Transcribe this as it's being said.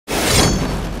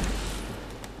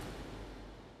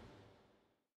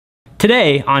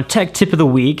Today, on Tech Tip of the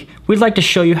Week, we'd like to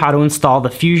show you how to install the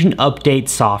Fusion Update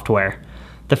software.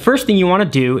 The first thing you want to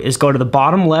do is go to the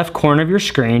bottom left corner of your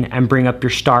screen and bring up your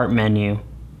Start menu.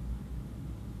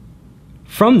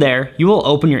 From there, you will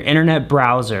open your internet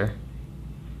browser.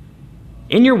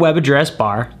 In your web address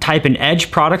bar, type in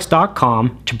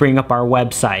edgeproducts.com to bring up our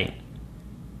website.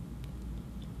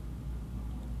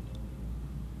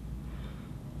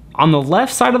 On the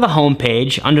left side of the home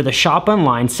page, under the Shop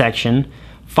Online section,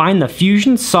 find the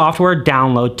Fusion Software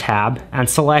Download tab and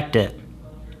select it.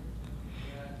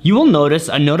 You will notice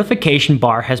a notification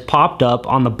bar has popped up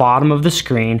on the bottom of the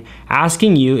screen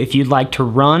asking you if you'd like to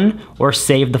run or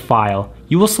save the file.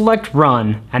 You will select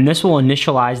Run, and this will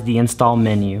initialize the install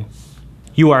menu.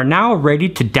 You are now ready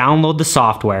to download the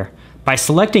software. By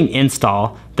selecting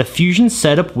Install, the Fusion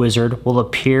Setup Wizard will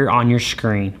appear on your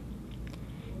screen.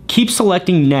 Keep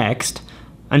selecting Next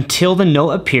until the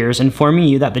note appears informing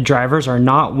you that the drivers are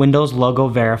not Windows logo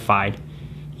verified.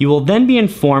 You will then be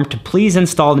informed to please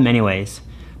install them anyways.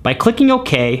 By clicking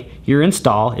OK, your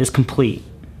install is complete.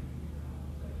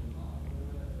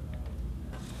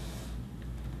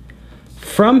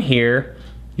 From here,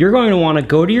 you're going to want to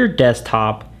go to your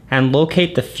desktop and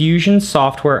locate the Fusion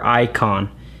software icon.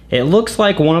 It looks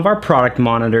like one of our product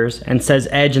monitors and says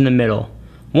Edge in the middle.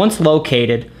 Once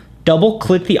located,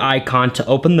 double-click the icon to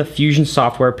open the Fusion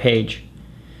software page.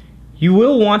 You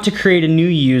will want to create a new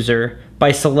user.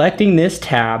 By selecting this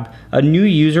tab, a new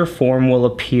user form will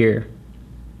appear.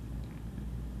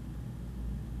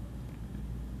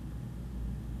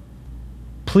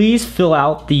 Please fill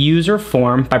out the user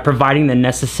form by providing the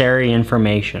necessary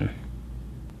information.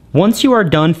 Once you are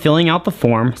done filling out the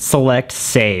form, select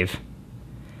Save.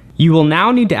 You will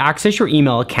now need to access your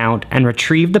email account and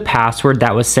retrieve the password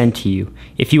that was sent to you.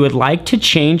 If you would like to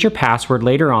change your password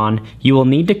later on, you will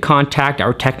need to contact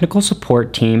our technical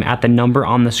support team at the number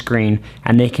on the screen,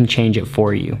 and they can change it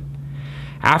for you.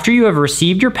 After you have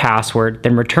received your password,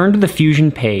 then return to the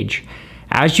Fusion page.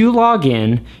 As you log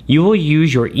in, you will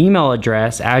use your email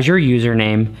address as your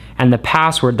username and the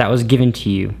password that was given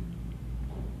to you.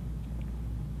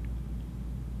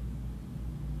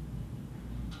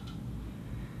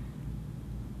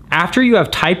 After you have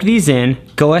typed these in,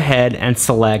 go ahead and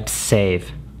select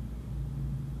Save.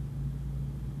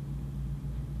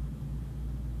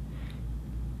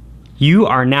 You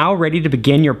are now ready to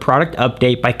begin your product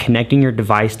update by connecting your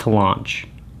device to launch.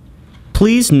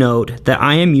 Please note that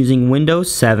I am using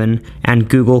Windows 7 and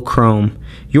Google Chrome.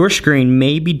 Your screen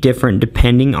may be different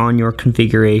depending on your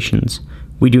configurations.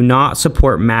 We do not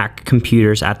support Mac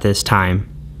computers at this time.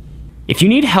 If you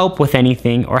need help with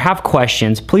anything or have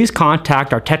questions, please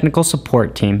contact our technical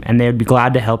support team and they would be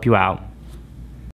glad to help you out.